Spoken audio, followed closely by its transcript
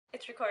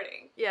It's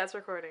recording. Yeah, it's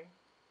recording.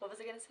 What was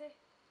I gonna say?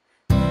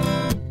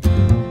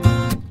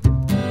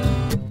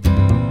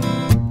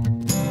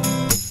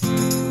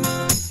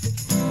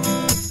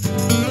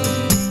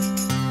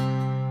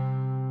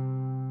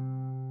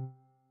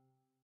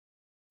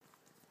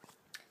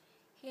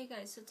 Hey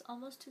guys, so it's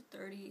almost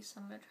 2:30,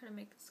 so I'm gonna try to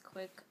make this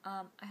quick.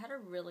 I had a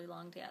really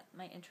long day at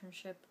my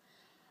internship.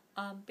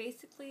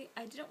 Basically,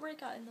 I didn't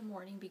work out in the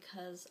morning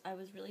because I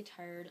was really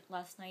tired.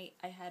 Last night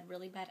I had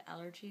really bad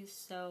allergies,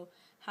 so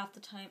half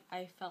the time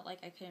I felt like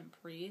I couldn't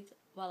breathe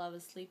while I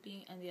was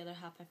sleeping, and the other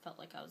half I felt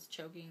like I was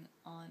choking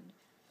on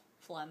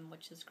phlegm,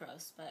 which is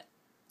gross, but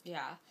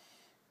yeah.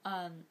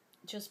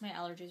 Just my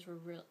allergies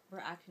were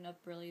acting up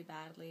really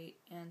badly,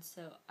 and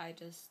so I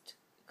just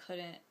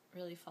couldn't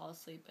really fall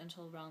asleep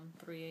until around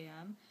 3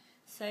 a.m.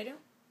 So I don't,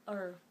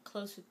 or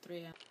close to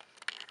 3 a.m.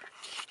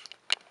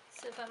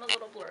 So if I'm a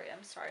little blurry,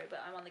 I'm sorry,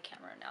 but I'm on the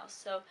camera now.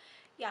 So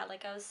yeah,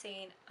 like I was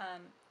saying,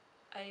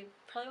 I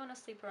probably want to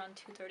sleep around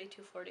 2:30,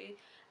 2:40,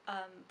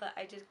 but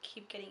I just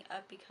keep getting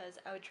up because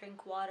I would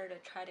drink water to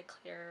try to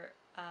clear,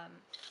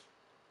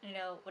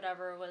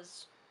 whatever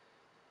was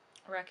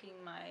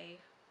wrecking my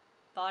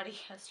body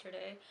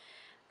yesterday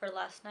or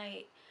last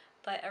night.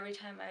 But every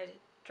time I'd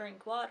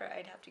drink water,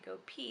 I'd have to go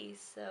pee,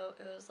 so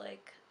it was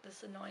like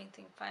this annoying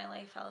thing. Finally,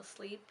 I fell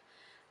asleep.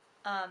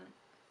 Um,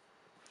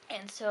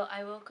 And so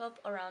I woke up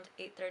around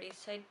 8:30.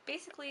 So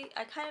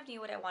I kind of knew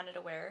what I wanted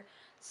to wear.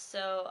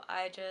 So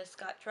I just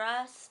got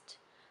dressed,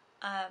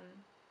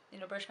 um,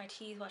 brushed my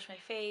teeth, washed my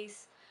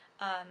face,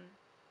 um,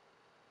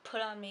 put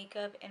on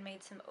makeup, and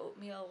made some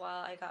oatmeal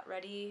while I got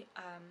ready.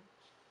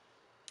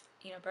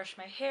 Brushed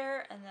my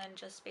hair, and then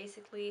just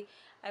basically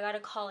I got a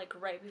call like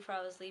right before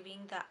I was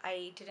leaving that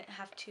I didn't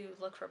have to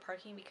look for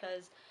parking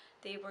because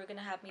they were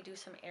gonna have me do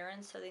some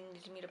errands, so they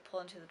needed me to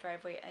pull into the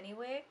driveway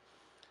anyway,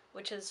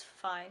 which is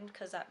fine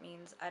because that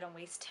means I don't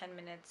waste 10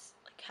 minutes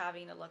like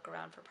having to look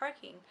around for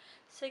parking.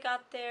 So I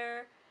got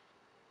there,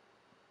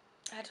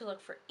 I had to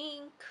look for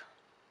ink.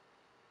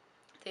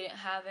 They didn't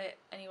have it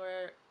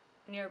anywhere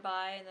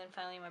nearby, and then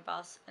finally my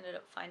boss ended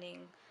up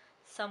finding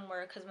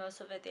somewhere because most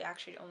of it they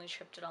actually only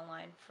shipped it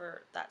online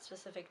for that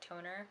specific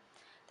toner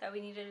that we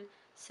needed.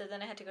 So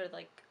then I had to go to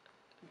like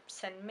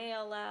send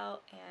mail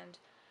out and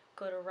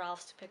go to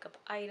Ralph's to pick up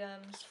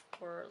items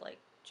for like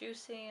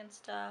juicing and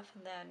stuff,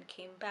 and then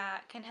came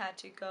back and had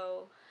to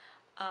go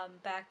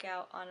back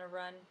out on a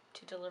run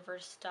to deliver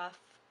stuff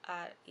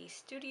at a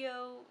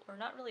studio, or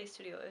not really a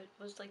studio, it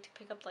was like to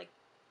pick up like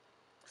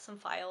some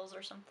files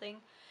or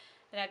something.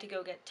 And I had to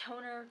go get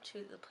toner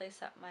to the place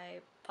that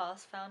my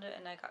boss found it,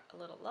 and I got a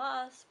little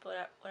lost,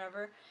 but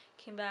whatever.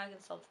 Came back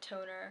and saw the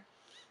toner.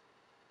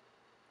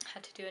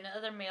 Had to do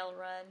another mail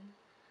run.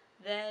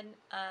 Then,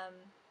 what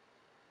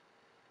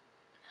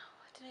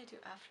did I do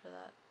after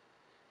that?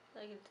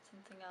 I did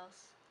something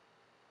else.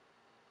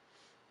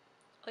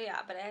 Oh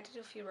yeah, but I had to do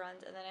a few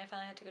runs, and then I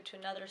finally had to go to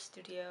another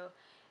studio,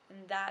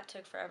 and that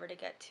took forever to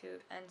get to.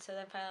 And so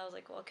then finally I was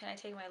like, well, can I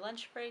take my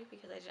lunch break,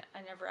 because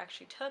I never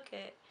actually took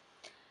it.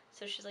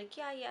 So she's like,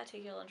 yeah,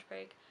 take your lunch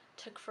break.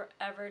 Took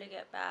forever to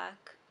get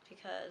back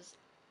because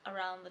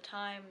around the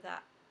time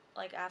that,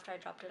 like after I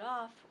dropped it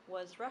off,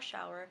 was rush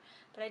hour.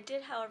 But I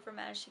did, however,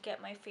 manage to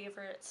get my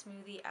favorite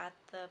smoothie at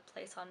the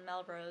place on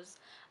Melrose,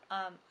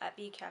 at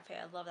Bee Cafe.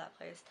 I love that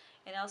place.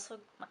 And I also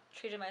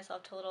treated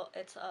myself to a little,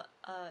 it's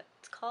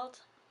called,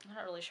 I'm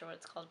not really sure what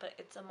it's called, but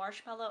it's a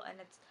marshmallow, and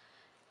it's,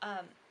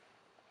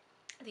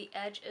 the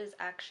edge is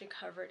actually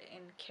covered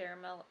in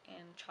caramel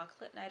and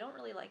chocolate. And I don't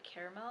really like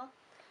caramel,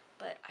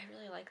 but I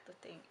really like the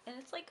thing. And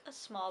it's like a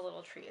small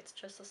little treat. It's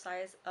just the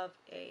size of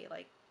a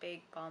like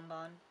big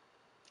bonbon.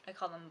 I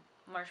call them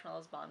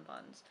marshmallows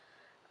bonbons.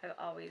 I've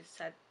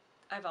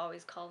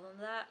always called them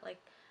that.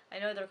 Like, I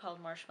know they're called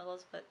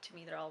marshmallows, but to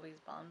me they're always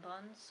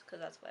bonbons because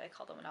that's what I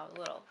called them when I was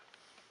little.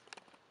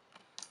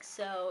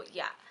 So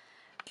yeah,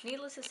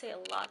 needless to say,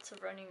 lots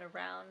of running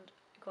around,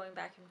 going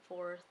back and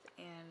forth,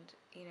 and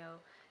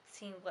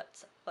seeing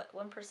what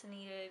one person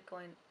needed,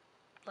 going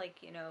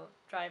like,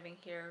 driving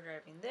here,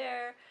 driving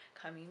there,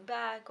 coming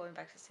back, going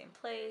back to the same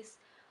place,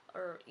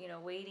 or,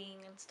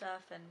 waiting and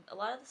stuff. And a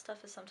lot of the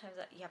stuff is sometimes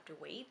that you have to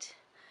wait,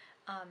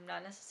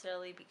 not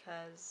necessarily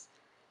because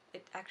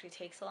it actually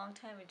takes a long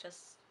time,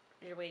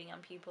 you're waiting on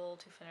people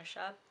to finish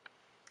up.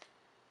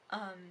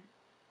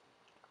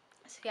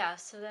 So yeah,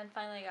 so then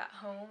finally I got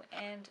home,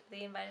 and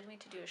they invited me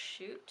to do a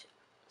shoot,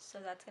 so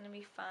that's going to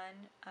be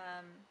fun,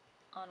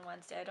 on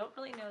Wednesday. I don't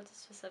really know the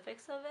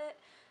specifics of it,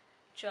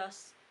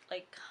 just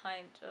like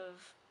kind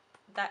of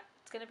that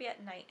it's gonna be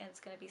at night, and it's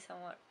gonna be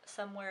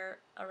somewhere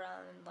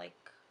around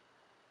like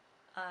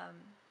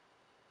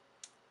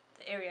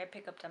the area I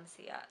pick up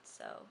Dempsey at,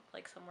 so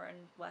like somewhere in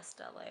West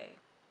LA.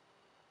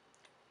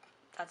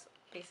 That's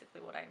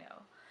basically what I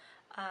know.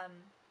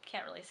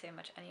 Can't really say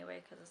much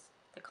anyway because it's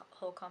the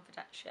whole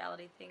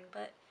confidentiality thing,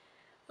 but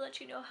I'll let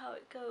you know how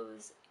it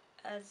goes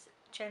as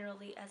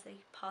generally as I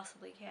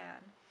possibly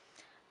can.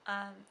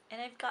 And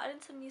I've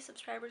gotten some new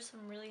subscribers, so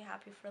I'm really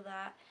happy for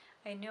that.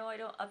 I know I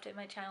don't update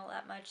my channel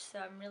that much, so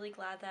I'm really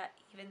glad that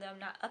even though I'm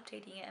not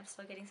updating it, I'm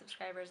still getting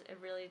subscribers. It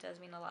really does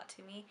mean a lot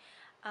to me.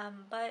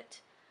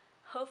 But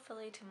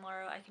hopefully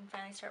tomorrow I can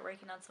finally start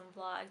working on some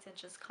vlogs and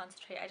just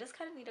concentrate. I just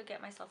kind of need to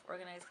get myself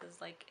organized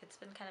because like it's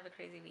been kind of a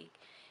crazy week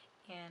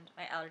and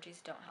my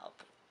allergies don't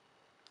help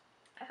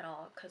at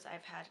all because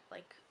I've had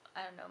like,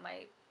 I don't know,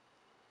 my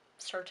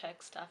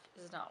Surtec stuff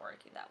is not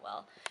working that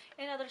well,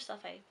 and other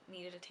stuff I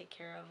needed to take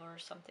care of, or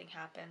something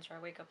happens, or I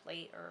wake up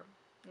late, or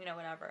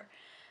whatever.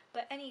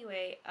 But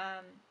anyway,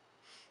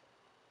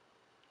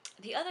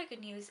 the other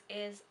good news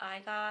is I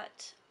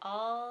got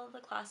all the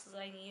classes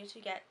that I needed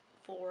to get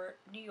for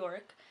New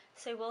York,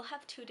 so we'll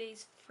have 2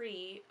 days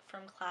free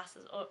from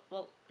classes. Oh,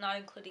 well, not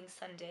including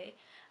Sunday.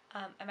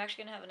 I'm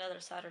actually gonna have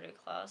another Saturday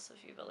class,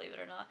 if you believe it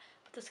or not.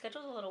 But the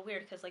schedule's a little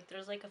weird because like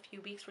there's like a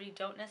few weeks where you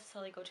don't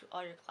necessarily go to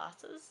all your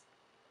classes.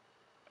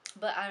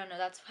 But I don't know,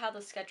 that's how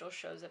the schedule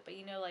shows it. But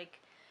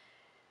like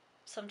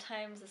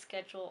sometimes the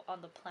schedule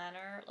on the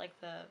planner, like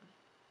the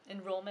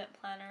enrollment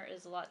planner,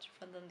 is a lot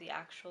different than the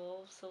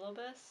actual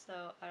syllabus.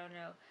 So I don't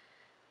know.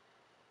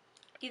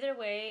 Either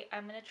way,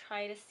 I'm gonna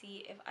try to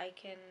see if I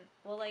can.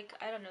 Well, like,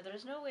 I don't know.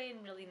 There's no way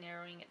in really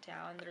narrowing it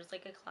down. There's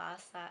like a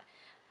class that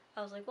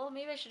I was like, well,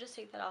 maybe I should just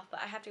take that off,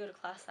 but I have to go to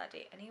class that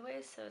day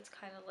anyway, so it's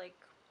kind of like,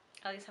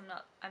 at least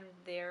I'm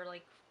there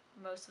like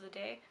most of the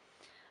day.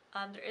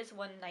 There is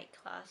one night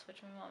class,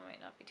 which my mom might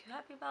not be too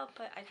happy about,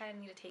 but I kind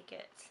of need to take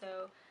it,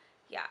 so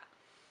yeah.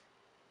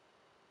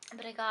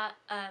 But I got,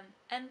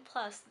 and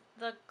plus,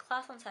 the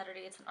class on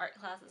Saturday, it's an art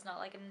class, it's not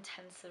like an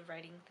intensive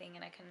writing thing,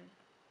 and I can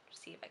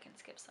see if I can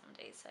skip some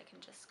days, so I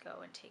can just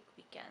go and take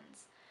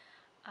weekends,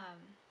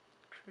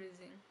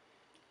 cruising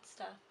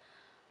stuff.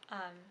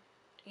 Um,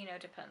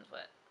 depends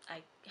what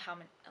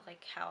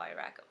how I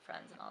rack up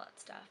friends and all that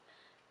stuff.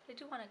 But I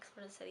do want to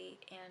explore the city,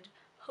 and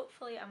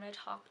hopefully I'm gonna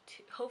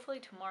hopefully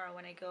tomorrow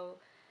when I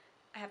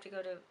have to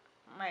go to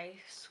my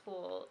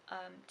school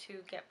to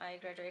get my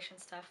graduation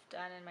stuff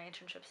done and my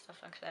internship stuff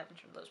done because I haven't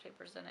turned those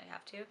papers in. I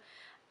have to.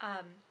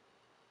 Um,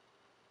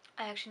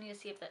 I actually need to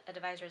see if the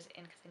advisor is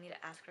in because I need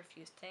to ask her a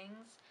few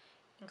things,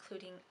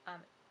 including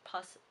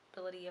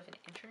possibility of an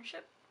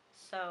internship.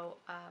 So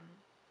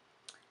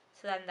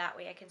so then that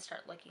way I can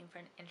start looking for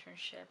an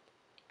internship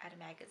at a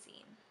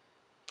magazine.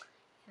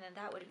 And then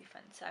that would be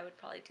fun. So I would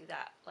probably do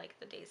that like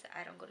the days that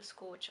I don't go to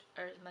school, which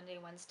are Monday,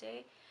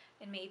 Wednesday,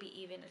 and maybe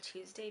even a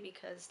Tuesday,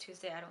 because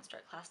Tuesday I don't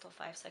start class till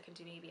 5, so I can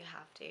do maybe a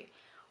half day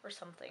or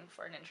something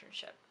for an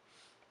internship.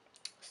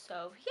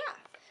 So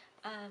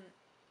yeah.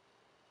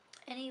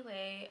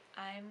 Anyway,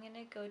 I'm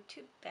gonna go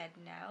to bed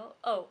now.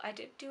 Oh, I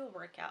did do a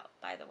workout,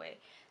 by the way.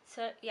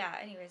 So yeah,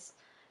 anyways,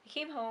 I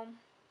came home,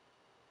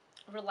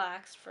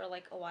 relaxed for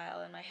like a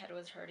while, and my head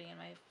was hurting and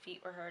my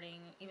feet were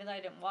hurting, even though I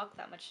didn't walk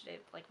that much today.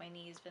 Like my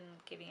knee's been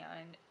giving out.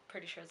 I'm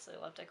pretty sure it's the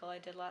elliptical I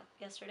did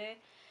yesterday.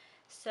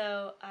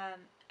 So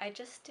I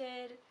just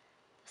did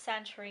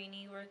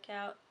Santorini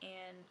workout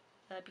and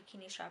the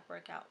bikini strap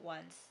workout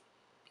once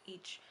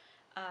each.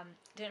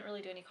 Didn't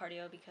really do any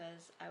cardio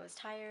because I was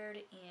tired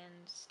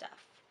and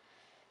stuff.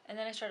 And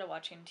then I started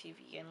watching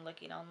TV and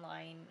looking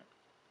online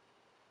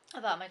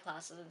about my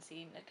classes and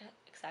seeing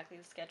exactly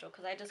the schedule,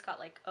 because I just got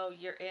like, oh,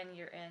 you're in,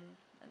 and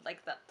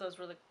like that. Those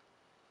were the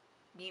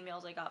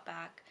emails I got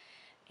back,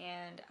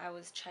 and I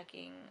was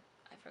checking.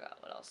 I forgot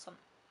what else.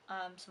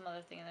 Some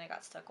other thing, and then I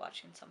got stuck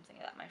watching something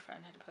that my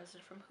friend had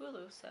posted from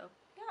Hulu. So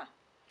yeah.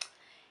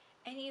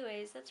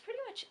 Anyways, that's pretty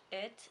much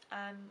it.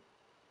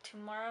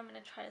 Tomorrow I'm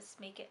gonna try to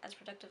make it as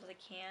productive as I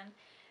can.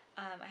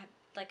 I have,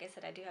 like I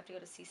said, I do have to go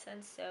to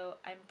CSUN, so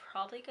I'm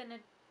probably gonna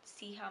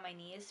see how my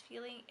knee is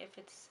feeling. If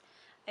it's,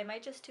 I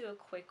might just do a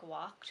quick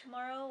walk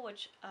tomorrow,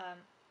 which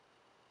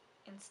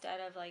instead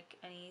of like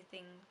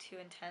anything too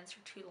intense or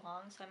too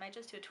long. So I might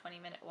just do a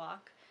 20-minute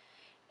walk,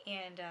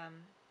 and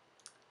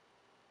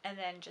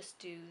then just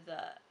do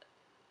the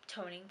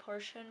toning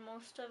portion,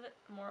 most of it,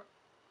 more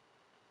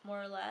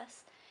or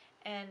less,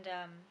 and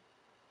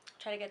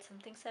try to get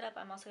something set up.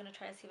 I'm also gonna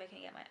try to see if I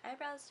can get my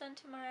eyebrows done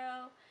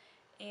tomorrow,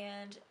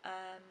 and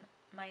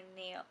my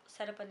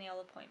set up a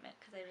nail appointment,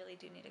 because I really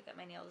do need to get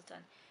my nails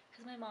done,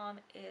 because my mom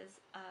is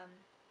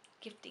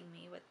gifting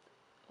me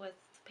with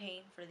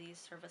paying for these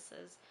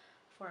services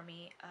for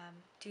me,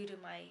 due to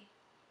my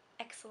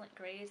excellent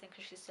grades, and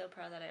because she's so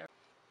proud that I.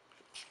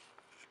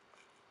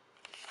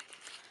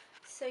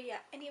 So yeah,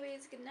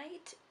 anyways, good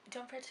night.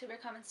 Don't forget to leave your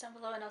comments down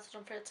below, and also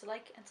don't forget to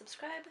like and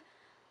subscribe.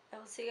 I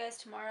will see you guys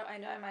tomorrow. I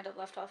know I might have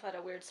left off at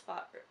a weird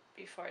spot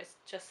before I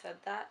just said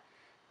that,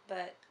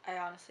 but I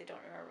honestly don't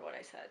remember what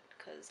I said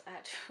because I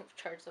had to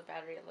charge the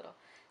battery a little.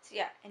 So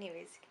yeah,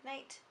 anyways, good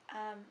night,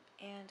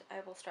 and I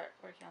will start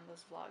working on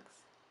those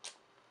vlogs.